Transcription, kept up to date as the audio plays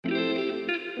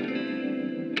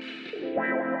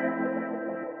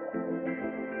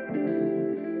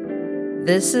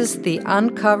This is the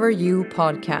Uncover You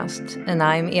podcast, and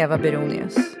I'm Eva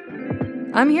Beronius.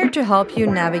 I'm here to help you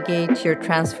navigate your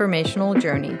transformational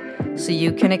journey so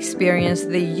you can experience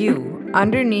the you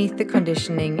underneath the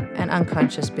conditioning and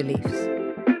unconscious beliefs.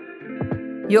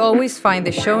 You always find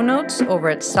the show notes over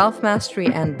at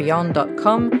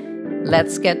selfmasteryandbeyond.com.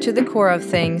 Let's get to the core of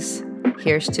things.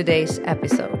 Here's today's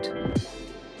episode.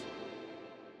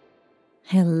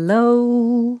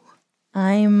 Hello.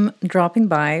 I'm dropping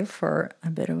by for a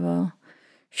bit of a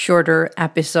shorter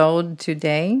episode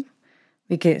today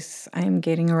because I'm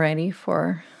getting ready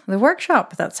for the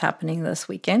workshop that's happening this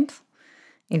weekend.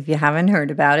 If you haven't heard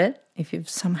about it, if you've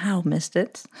somehow missed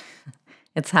it,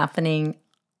 it's happening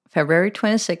February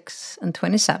 26 and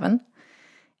 27.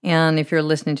 And if you're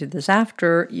listening to this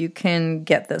after, you can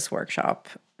get this workshop.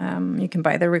 You can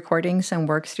buy the recordings and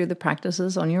work through the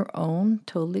practices on your own.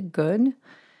 Totally good.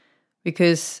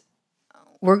 Because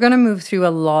we're going to move through a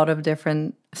lot of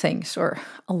different things, or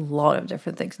a lot of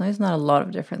different things. No, it's not a lot of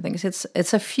different things.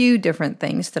 It's a few different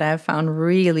things that I've found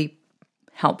really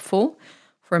helpful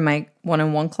for my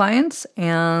one-on-one clients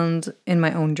and in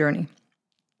my own journey.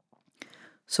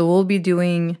 So we'll be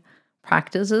doing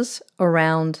practices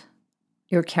around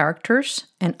your characters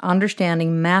and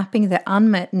mapping the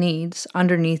unmet needs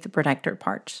underneath the protector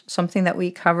parts. Something that we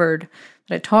covered,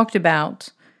 that I talked about,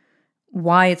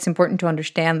 why it's important to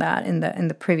understand that in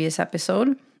the previous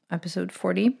episode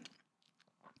 40.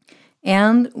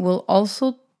 And we'll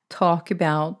also talk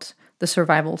about the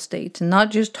survival state, not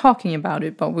just talking about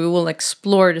it, but we will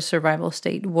explore the survival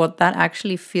state, what that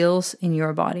actually feels in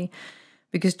your body.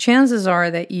 Because chances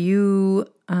are that you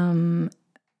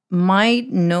might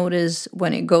notice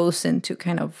when it goes into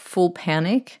kind of full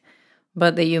panic,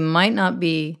 but that you might not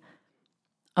be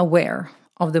aware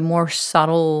of the more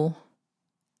subtle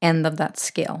end of that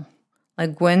scale.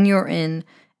 Like when you're in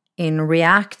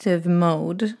reactive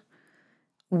mode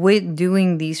with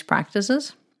doing these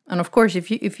practices. And of course,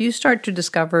 if you start to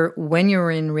discover when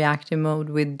you're in reactive mode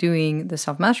with doing the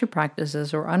self-mastery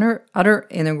practices or other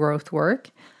inner growth work,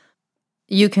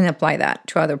 you can apply that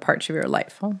to other parts of your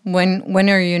life. When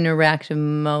are you in a reactive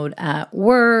mode at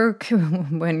work?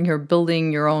 When you're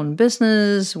building your own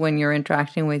business? When you're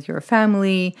interacting with your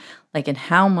family? Like, and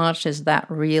how much is that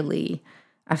really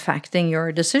affecting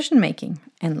your decision making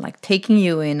and like taking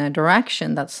you in a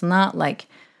direction that's not like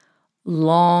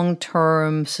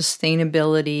long-term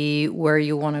sustainability where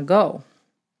you want to go?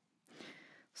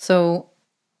 So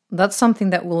that's something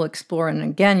that we'll explore. And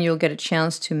again, you'll get a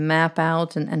chance to map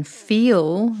out and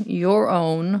feel your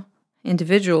own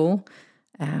individual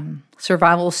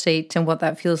survival state and what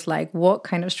that feels like, what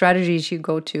kind of strategies you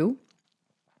go to.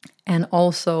 And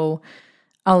also,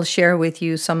 I'll share with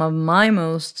you some of my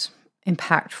most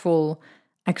impactful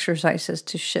exercises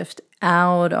to shift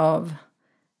out of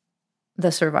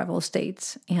the survival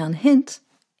states. And hint,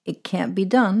 it can't be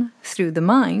done through the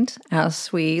mind,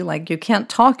 you can't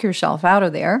talk yourself out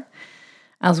of there,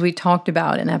 as we talked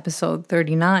about in episode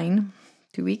 39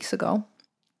 2 weeks ago.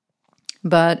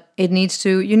 But you need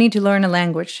to learn a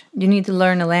language. You need to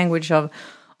learn a language of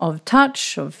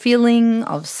touch, of feeling,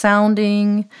 of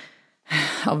sounding,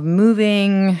 of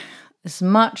moving. It's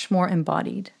much more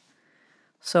embodied.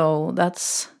 So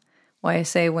that's why I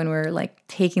say when we're like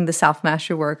taking the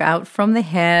self-mastery work out from the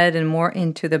head and more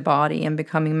into the body and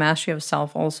becoming mastery of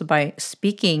self also by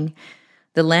speaking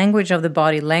the language of the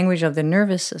body, language of the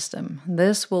nervous system,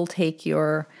 this will take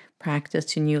your practice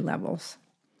to new levels.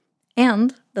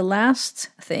 And the last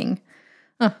thing,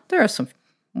 there are some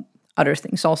other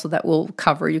things also that we'll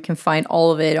cover. You can find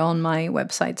all of it on my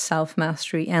website,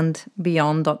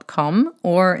 selfmasteryandbeyond.com,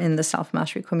 or in the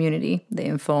self-mastery community, the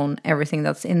info and everything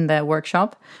that's in the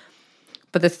workshop.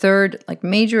 But the third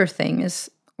major thing is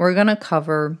we're going to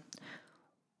cover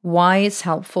why it's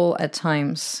helpful at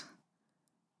times,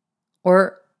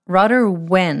 or rather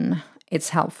when it's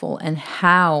helpful and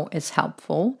how it's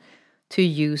helpful to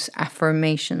use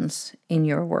affirmations in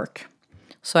your work.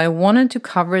 So I wanted to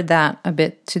cover that a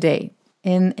bit today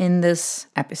in this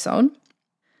episode.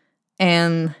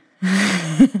 And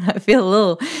I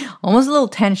feel almost a little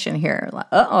tension here. Like,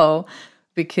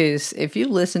 because if you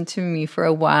listen to me for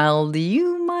a while,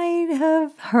 you might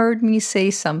have heard me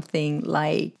say something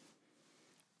like,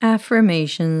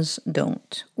 affirmations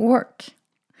don't work.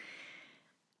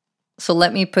 So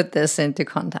let me put this into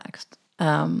context,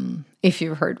 if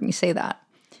you've heard me say that.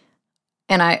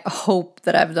 And I hope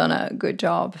that I've done a good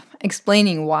job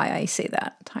explaining why I say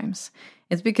that at times.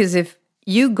 It's because if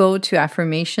you go to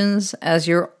affirmations as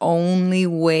your only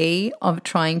way of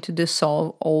trying to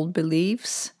dissolve old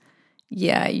beliefs,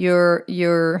 you're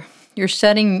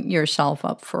setting yourself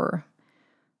up for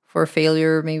for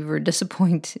failure, maybe for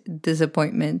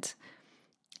disappointment.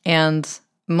 And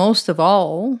most of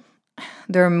all,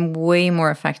 there are way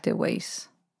more effective ways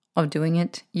of doing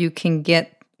it. You can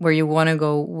get where you want to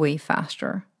go way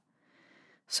faster.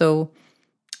 So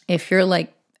if you're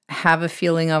like, have a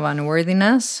feeling of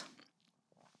unworthiness,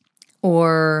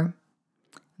 or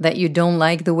that you don't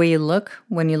like the way you look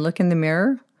when you look in the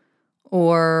mirror,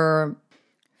 or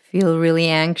feel really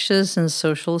anxious in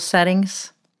social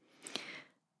settings,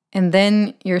 and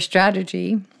then your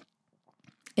strategy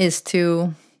is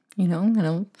to,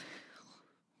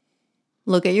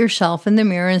 look at yourself in the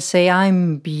mirror and say,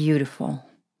 I'm beautiful.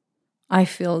 I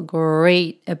feel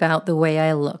great about the way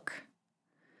I look.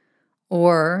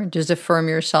 Or just affirm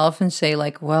yourself and say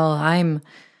like, well, I'm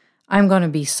going to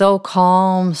be so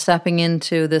calm stepping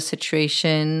into this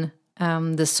situation,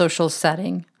 this social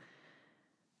setting,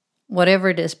 whatever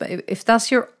it is. But if that's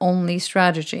your only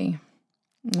strategy,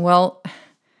 well,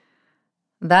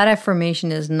 that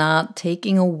affirmation is not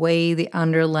taking away the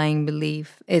underlying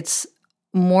belief. It's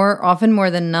often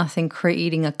more than nothing,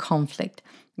 creating a conflict.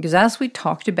 Because as we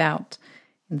talked about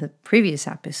in the previous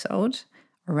episode,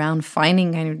 around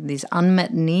finding kind of these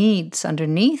unmet needs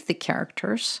underneath the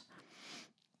characters,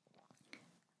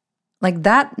 like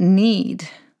that need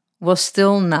was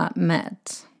still not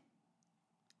met.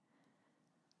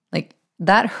 Like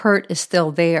that hurt is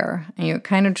still there, and you're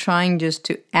kind of trying just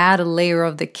to add a layer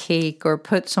of the cake or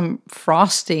put some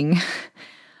frosting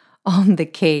on the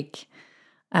cake.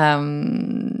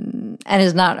 And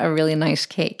it's not a really nice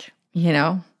cake,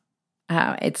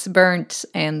 it's burnt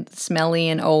and smelly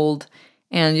and old,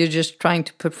 and you're just trying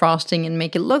to put frosting and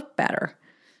make it look better.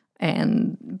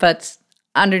 But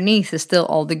underneath is still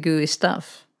all the gooey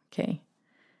stuff, okay?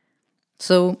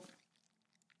 So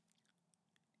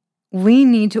we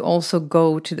need to also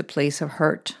go to the place of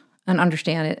hurt and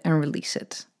understand it and release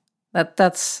it.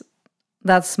 That's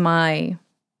my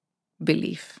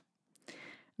belief.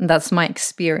 That's my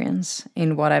experience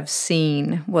in what I've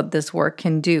seen, what this work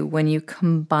can do when you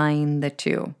combine the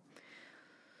two.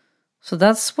 So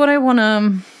that's what I want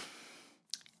to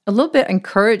a little bit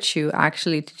encourage you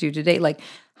actually to do today. Like,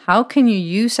 how can you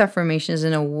use affirmations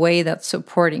in a way that's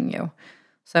supporting you?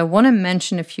 So I want to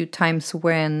mention a few times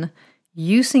when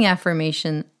using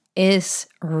affirmation is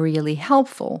really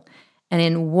helpful, and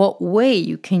in what way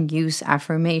you can use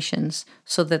affirmations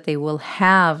so that they will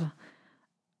have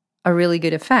a really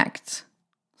good effect,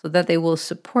 so that they will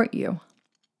support you.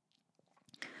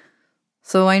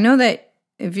 So I know that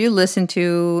if you listen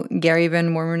to Gary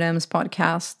Van Wormerdam's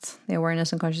podcast, the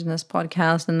Awareness and Consciousness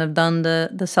podcast, and have done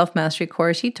the self-mastery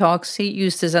course, he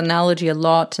used this analogy a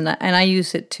lot, and I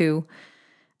use it too,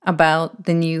 about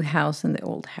the new house and the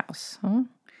old house.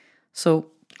 So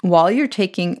while you're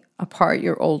taking apart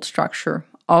your old structure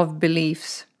of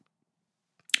beliefs,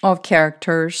 of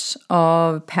characters,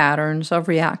 of patterns, of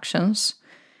reactions,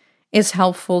 it's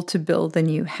helpful to build a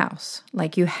new house.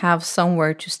 Like you have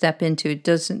somewhere to step into. It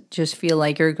doesn't just feel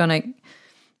like you're going to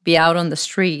be out on the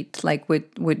street, like with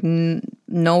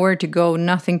nowhere to go,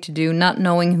 nothing to do, not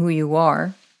knowing who you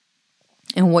are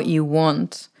and what you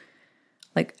want.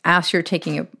 Like as you're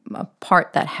taking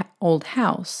apart that old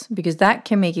house, because that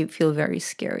can make it feel very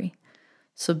scary.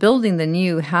 So building the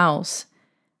new house,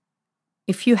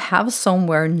 if you have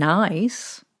somewhere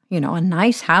nice, a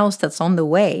nice house that's on the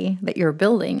way that you're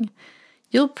building,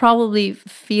 you'll probably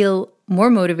feel more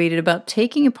motivated about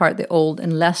taking apart the old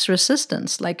and less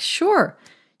resistance. Like, sure,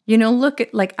 look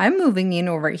at, like, I'm moving in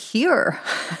over here.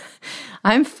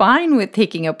 I'm fine with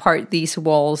taking apart these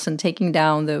walls and taking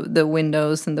down the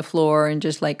windows and the floor and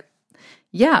just like,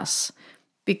 yes,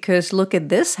 because look at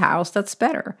this house, that's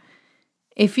better.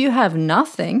 If you have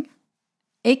nothing,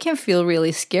 it can feel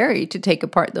really scary to take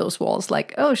apart those walls.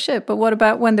 Like, oh shit, but what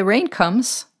about when the rain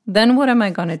comes? Then what am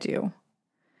I going to do?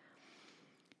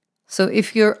 So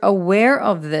if you're aware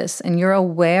of this and you're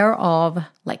aware of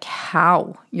like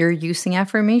how you're using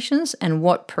affirmations and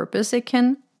what purpose it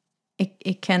can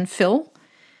fill,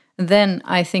 then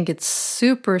I think it's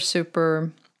super,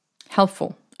 super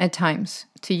helpful at times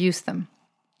to use them.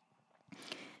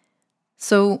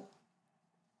 So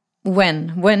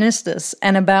when is this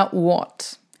and about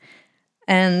what?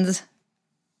 And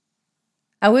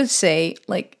I would say,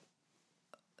 like,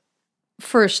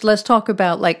 first, let's talk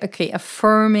about, like, okay,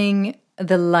 affirming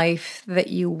the life that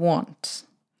you want.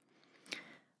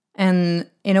 And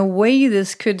in a way,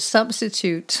 this could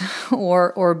substitute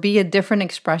or be a different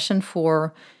expression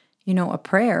for, a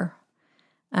prayer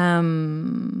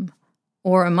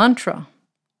or a mantra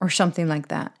or something like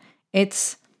that.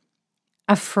 It's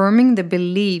affirming the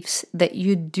beliefs that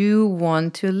you do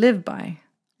want to live by.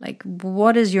 Like,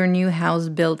 what is your new house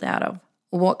built out of?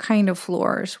 What kind of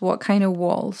floors? What kind of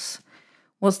walls?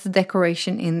 What's the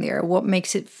decoration in there? What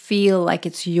makes it feel like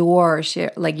it's yours,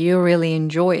 like you really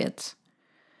enjoy it?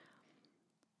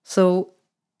 So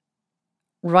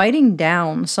writing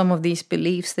down some of these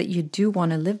beliefs that you do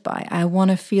want to live by. I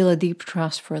want to feel a deep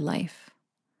trust for life.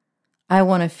 I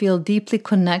want to feel deeply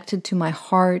connected to my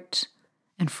heart,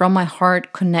 and from my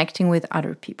heart connecting with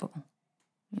other people.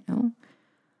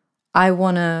 I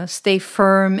want to stay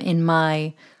firm in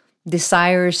my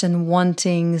desires and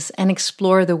wantings and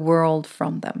explore the world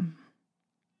from them.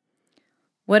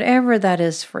 Whatever that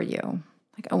is for you.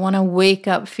 Like, I want to wake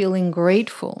up feeling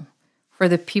grateful for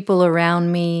the people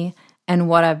around me and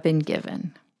what I've been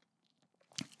given.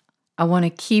 I want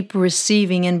to keep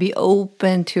receiving and be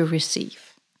open to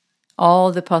receive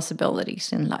all the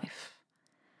possibilities in life.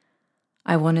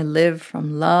 I want to live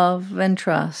from love and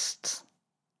trust.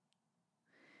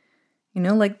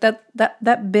 Like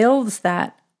that builds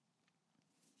that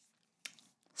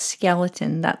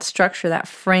skeleton, that structure, that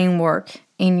framework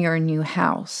in your new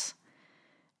house.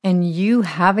 And you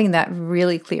having that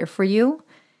really clear for you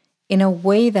in a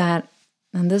way that,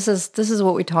 and this is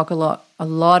what we talk a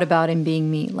lot about in Being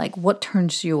Me, like what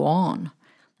turns you on.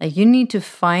 Like, you need to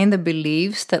find the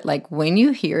beliefs that, like, when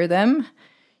you hear them,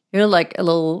 you're like a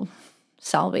little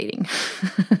salivating,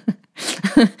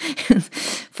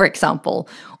 for example,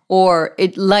 or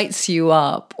it lights you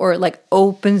up, or it like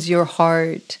opens your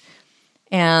heart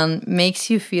and makes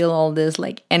you feel all this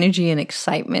like energy and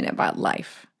excitement about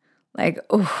life. Like,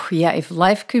 oh yeah, if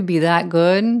life could be that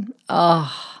good,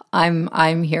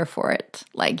 I'm here for it.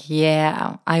 Like,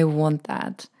 yeah, I want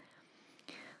that.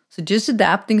 So just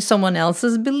adapting someone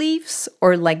else's beliefs,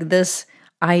 or like this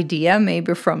idea,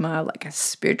 maybe from a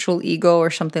spiritual ego or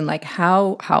something, like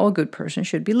how a good person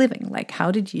should be living. Like,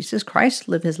 how did Jesus Christ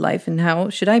live his life, and how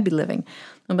should I be living?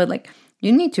 But like,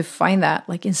 you need to find that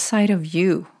like inside of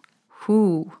you.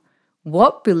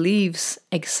 What beliefs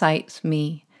excites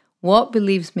me? What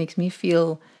beliefs makes me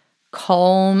feel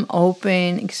calm,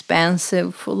 open,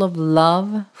 expansive, full of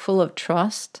love, full of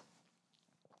trust?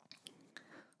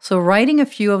 So writing a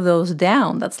few of those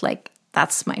down, that's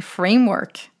my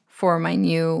framework for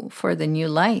the new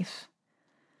life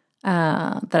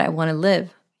that I want to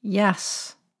live.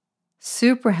 Yes,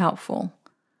 super helpful.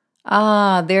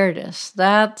 There it is.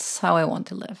 That's how I want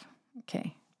to live.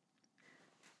 Okay.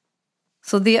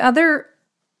 So the other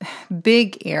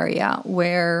big area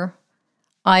where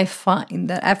I find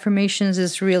that affirmations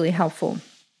is really helpful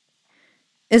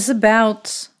is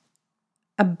about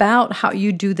how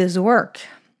you do this work.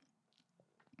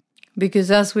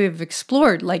 Because as we've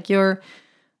explored, like your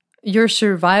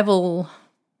survival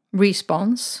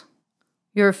response,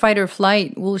 your fight or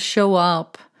flight will show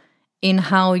up in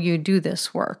how you do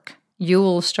this work. You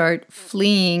will start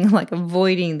fleeing, like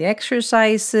avoiding the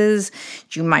exercises.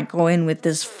 You might go in with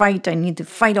this fight. I need to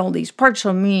fight all these parts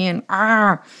of me and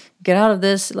get out of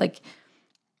this. Like,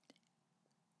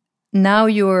 now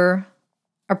you're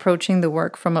approaching the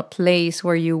work from a place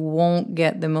where you won't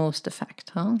get the most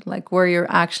effect, like where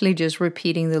you're actually just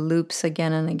repeating the loops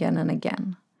again and again and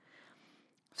again.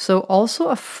 So also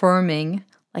affirming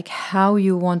like how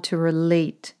you want to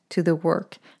relate to the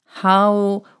work,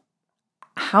 how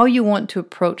you want to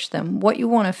approach them, what you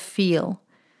want to feel.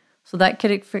 So that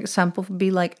could, for example,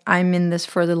 be like, I'm in this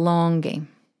for the long game.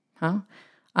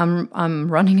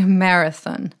 I'm running a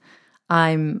marathon.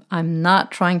 I'm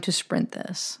not trying to sprint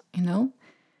this,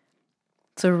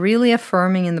 So really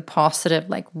affirming in the positive,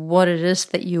 like what it is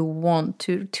that you want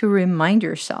to remind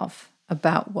yourself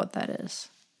about what that is.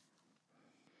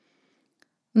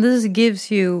 This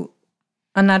gives you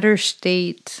another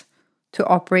state to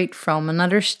operate from,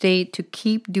 another state to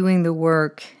keep doing the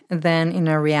work than in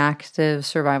a reactive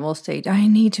survival state. I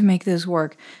need to make this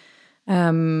work.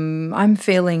 I'm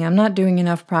failing. I'm not doing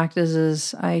enough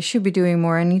practices. I should be doing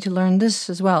more. I need to learn this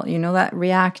as well. That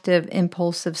reactive,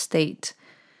 impulsive state,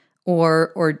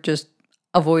 or just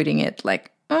avoiding it.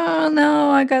 Like, oh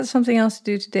no, I got something else to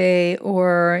do today.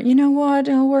 Or, you know what?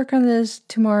 I'll work on this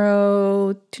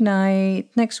tomorrow, tonight,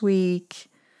 next week.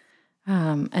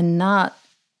 And not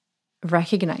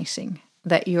recognizing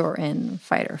that you're in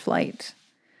fight or flight.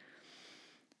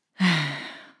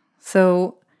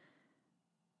 So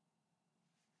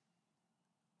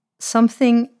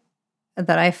something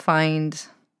that I find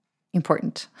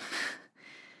important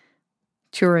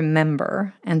to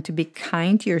remember and to be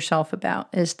kind to yourself about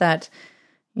is that,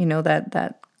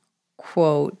 that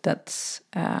quote that's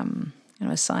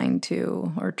assigned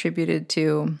to or attributed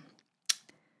to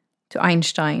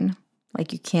Einstein,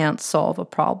 like, you can't solve a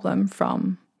problem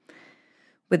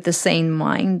with the same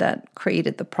mind that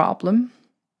created the problem.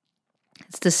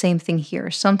 It's the same thing here.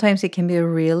 Sometimes it can be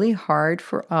really hard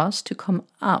for us to come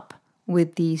up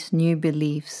with these new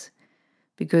beliefs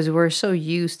because we're so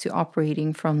used to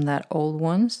operating from that old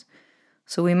ones.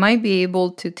 So we might be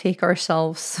able to take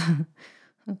ourselves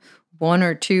 1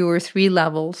 or 2 or 3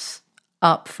 levels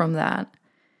up from that.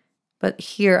 But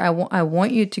here, I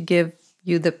want you to give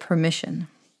you the permission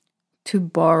to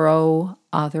borrow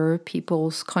other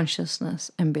people's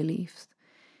consciousness and beliefs.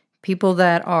 People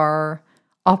that are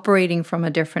operating from a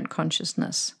different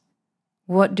consciousness.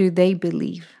 What do they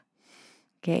believe?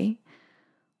 Okay?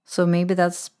 So maybe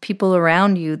that's people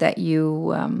around you that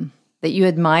you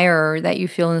admire, or that you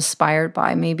feel inspired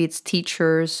by. Maybe it's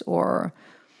teachers or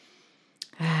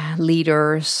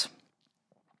leaders,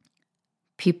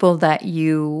 people that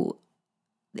you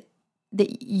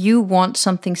want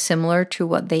something similar to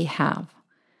what they have,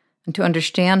 and to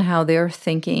understand how they're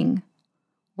thinking,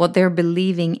 what they're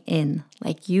believing in.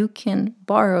 Like, you can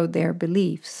borrow their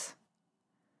beliefs.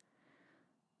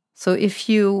 So if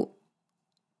you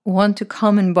want to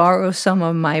come and borrow some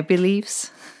of my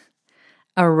beliefs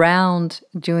around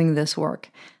doing this work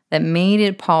that made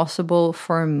it possible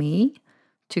for me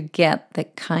to get the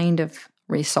kind of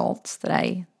results that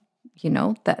I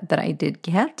did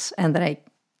get and that I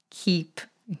keep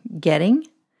getting,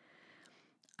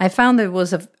 I found there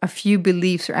was a few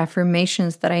beliefs or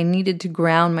affirmations that I needed to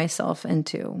ground myself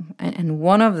into. And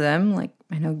one of them, like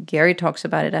I know Gary talks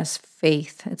about it as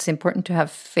faith. It's important to have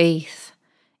faith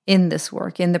in this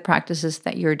work, in the practices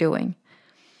that you're doing.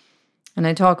 And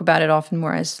I talk about it often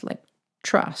more as like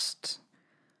trust,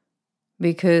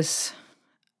 because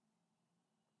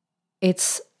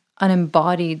it's an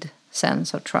embodied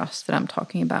sense of trust that I'm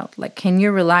talking about. Like, can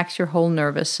you relax your whole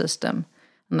nervous system?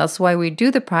 And that's why we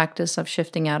do the practice of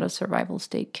shifting out of survival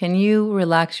state. Can you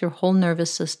relax your whole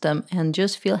nervous system and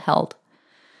just feel held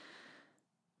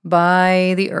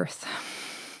by the earth,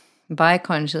 by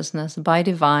consciousness, by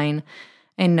divine,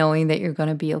 and knowing that you're going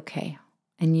to be okay?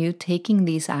 And you taking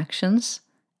these actions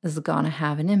is going to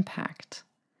have an impact.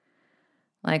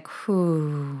 Like,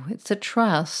 it's a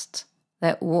trust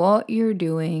that what you're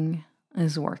doing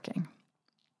is working.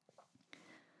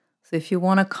 So if you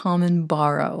want to come and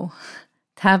borrow,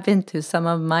 tap into some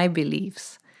of my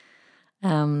beliefs,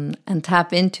 and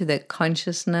tap into the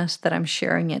consciousness that I'm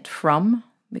sharing it from,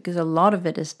 because a lot of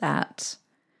it is that.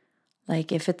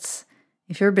 Like, if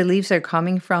your beliefs are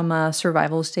coming from a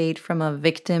survival state, from a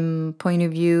victim point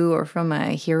of view, or from a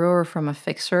hero, or from a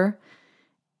fixer,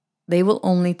 they will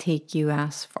only take you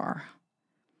as far.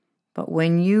 But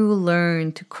when you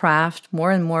learn to craft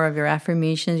more and more of your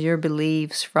affirmations, your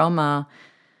beliefs from a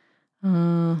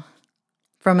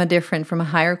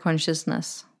higher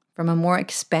consciousness, from a more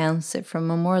expansive, from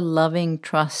a more loving,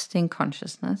 trusting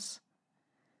consciousness,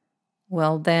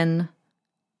 well, then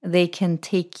they can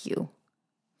take you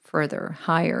further,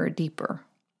 higher, deeper.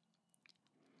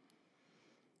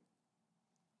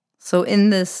 So in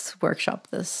this workshop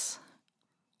this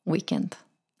weekend,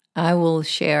 I will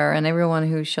share, and everyone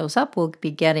who shows up will be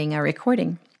getting a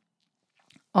recording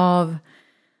of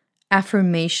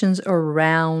affirmations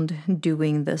around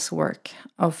doing this work,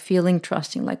 of feeling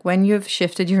trusting. Like, when you've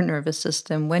shifted your nervous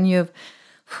system, when you've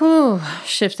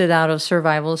shifted out of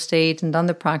survival state and done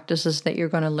the practices that you're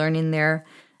going to learn in there,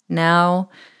 now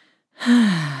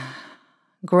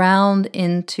ground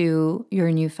into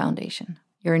your new foundation,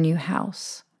 your new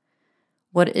house.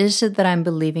 What is it that I'm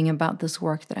believing about this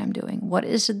work that I'm doing? What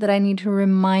is it that I need to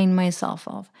remind myself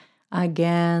of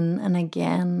again and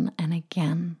again and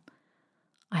again?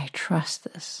 I trust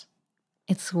this.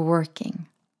 It's working.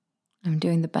 I'm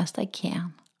doing the best I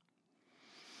can.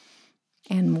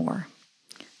 And more.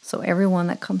 So everyone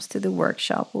that comes to the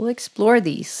workshop will explore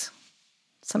these,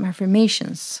 some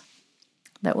affirmations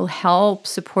that will help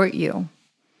support you.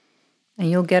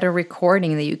 And you'll get a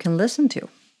recording that you can listen to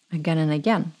again and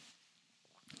again,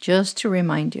 just to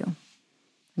remind you,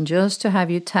 and just to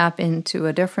have you tap into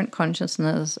a different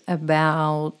consciousness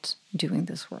about doing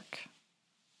this work.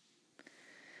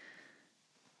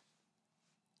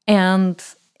 And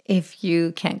if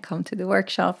you can't come to the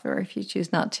workshop, or if you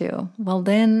choose not to, well,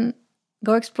 then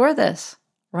go explore this.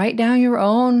 Write down your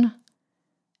own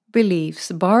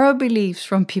beliefs, borrow beliefs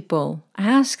from people.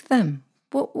 Ask them,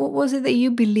 what was it that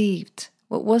you believed?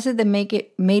 What was it that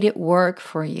made it work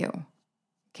for you?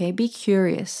 Okay, be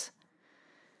curious.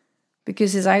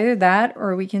 Because it's either that,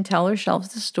 or we can tell ourselves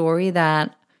the story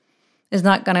that is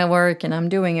not going to work and I'm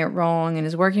doing it wrong and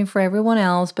is working for everyone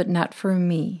else, but not for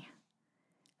me.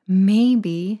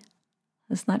 Maybe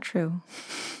that's not true.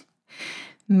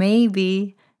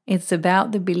 Maybe it's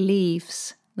about the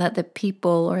beliefs that the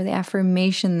people, or the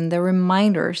affirmation, the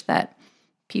reminders that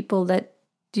people that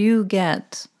do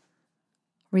get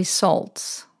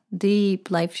results, deep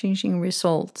life-changing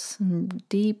results, and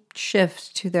deep shifts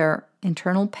to their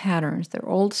internal patterns, their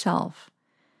old self,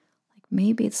 like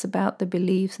maybe it's about the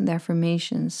beliefs and the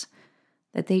affirmations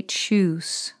that they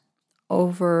choose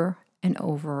over and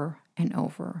over and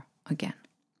over again.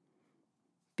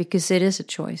 Because it is a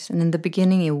choice. And in the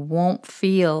beginning, it won't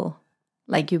feel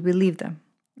like you believe them,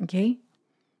 okay?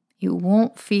 It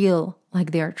won't feel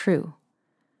like they are true.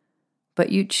 But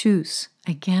you choose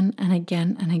again and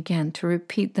again and again to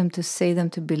repeat them, to say them,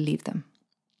 to believe them.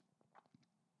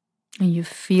 And you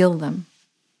feel them.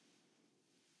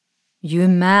 You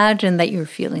imagine that you're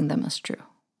feeling them as true.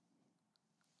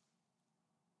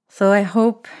 So I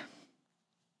hope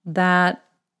that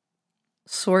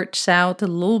sorts out a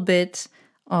little bit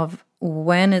of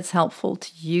when it's helpful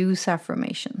to use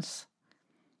affirmations,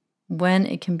 when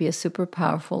it can be a super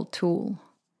powerful tool,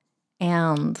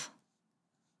 and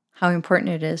how important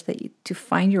it is to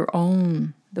find your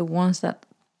own, the ones that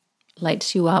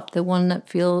lights you up, the one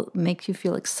that makes you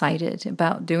feel excited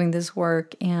about doing this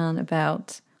work and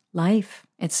about life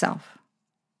itself.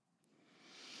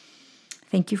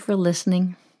 Thank you for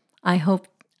listening. I hope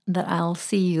that I'll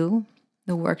see you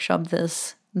the workshop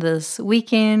this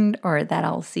weekend, or that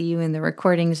I'll see you in the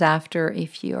recordings after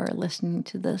if you are listening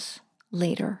to this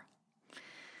later.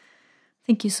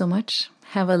 Thank you so much.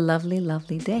 Have a lovely,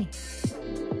 lovely day.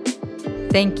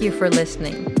 Thank you for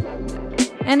listening.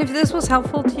 And if this was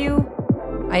helpful to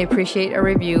you, I appreciate a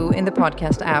review in the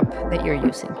podcast app that you're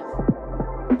using.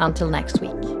 Until next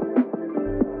week.